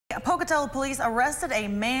Pocatello police arrested a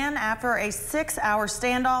man after a 6-hour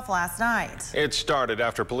standoff last night. It started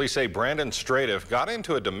after police say Brandon Standoff got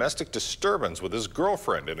into a domestic disturbance with his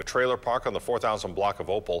girlfriend in a trailer park on the 4000 block of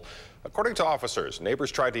Opal. According to officers,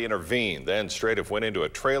 neighbors tried to intervene. Then Standoff went into a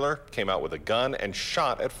trailer, came out with a gun, and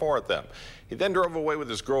shot at 4 of them. He then drove away with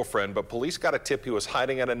his girlfriend, but police got a tip he was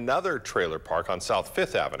hiding at another trailer park on South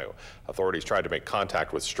 5th Avenue. Authorities tried to make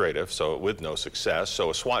contact with Standoff, with no success. So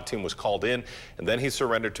a SWAT team was called in, and then he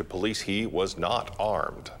surrendered to police. He was not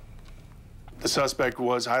armed. The suspect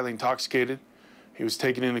was highly intoxicated. He was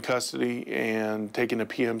taken into custody and taken to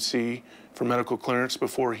PMC for medical clearance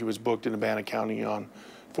before he was booked in Bannock County on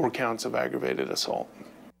 4 counts of aggravated assault.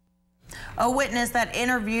 A witness that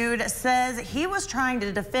interviewed says he was trying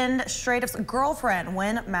to defend Standoff's girlfriend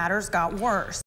when matters got worse.